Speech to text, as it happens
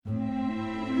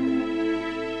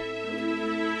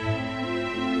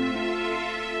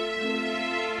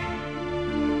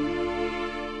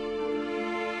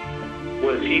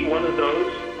Was he one of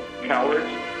those cowards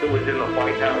that was in the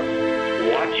White House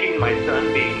watching my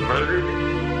son being murdered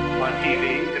on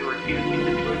TV and refusing to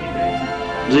do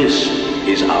anything? This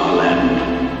is our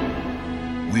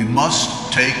land. We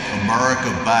must take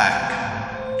America back.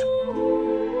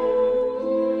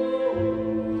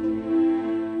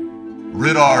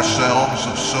 Rid ourselves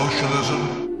of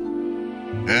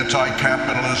socialism,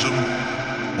 anti-capitalism,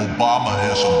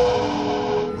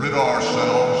 Obamaism. Rid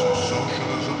ourselves of socialism,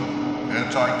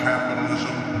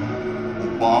 anti-capitalism,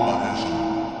 Obamaism.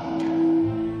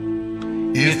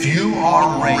 If you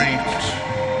are raped,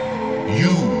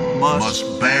 you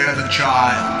must bear the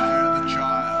child.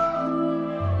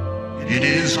 It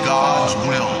is God's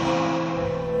will.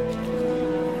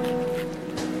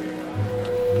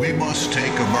 We must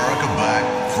take America back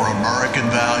for American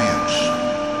values.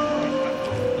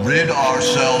 Rid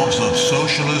ourselves of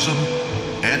socialism,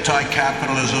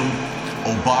 anti-capitalism,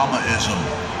 Obamaism.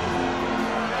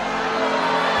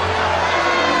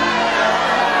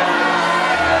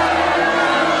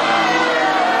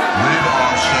 Rid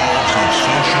ourselves of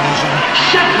socialism,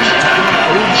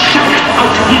 anti-capitalism. Shout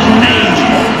out his name!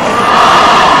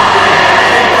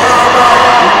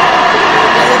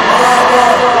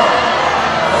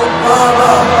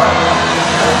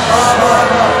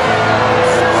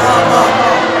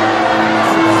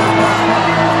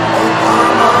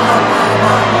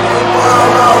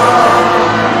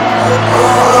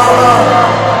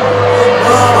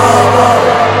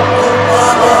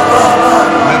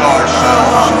 Rid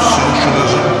ourselves of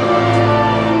socialism,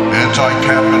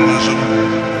 anti-capitalism,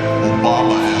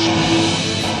 Obamaism.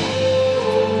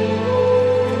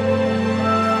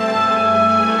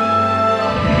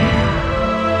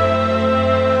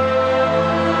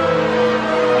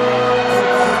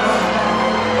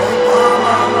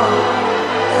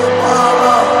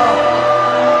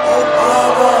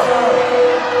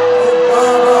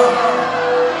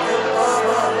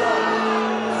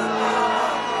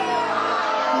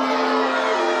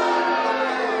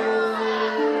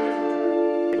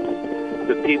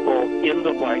 The people in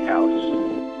the White House,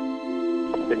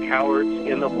 the cowards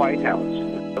in the White House,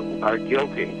 are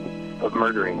guilty of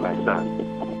murdering my son.